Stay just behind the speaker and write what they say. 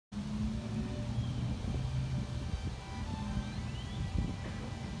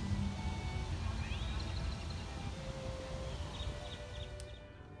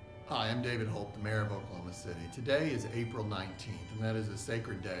Hi, I'm David Holt, the Mayor of Oklahoma City. Today is April 19th, and that is a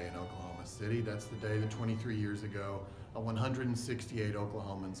sacred day in Oklahoma City. That's the day that 23 years ago, 168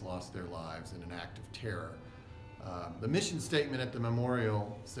 Oklahomans lost their lives in an act of terror. The mission statement at the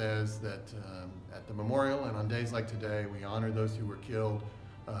memorial says that at the memorial and on days like today, we honor those who were killed,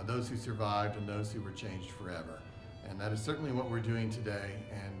 those who survived, and those who were changed forever. And that is certainly what we're doing today,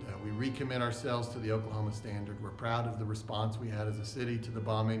 and we recommit ourselves to the Oklahoma standard. We're proud of the response we had as a city to the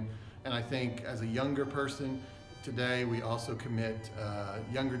bombing, and I think as a younger person today, we also commit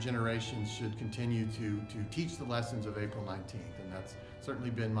younger generations should continue to teach the lessons of April 19th, and that's certainly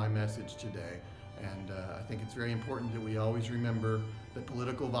been my message today. And I think it's very important that we always remember that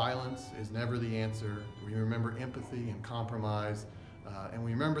political violence is never the answer. We remember empathy and compromise, and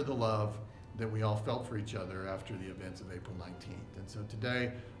we remember the love that we all felt for each other after the events of April 19th. And so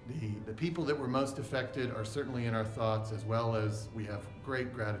today, the people that were most affected are certainly in our thoughts, as well as we have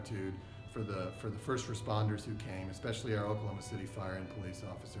great gratitude for the first responders who came, especially our Oklahoma City fire and police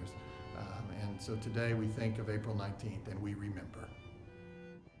officers. And so today we think of April 19th and we remember.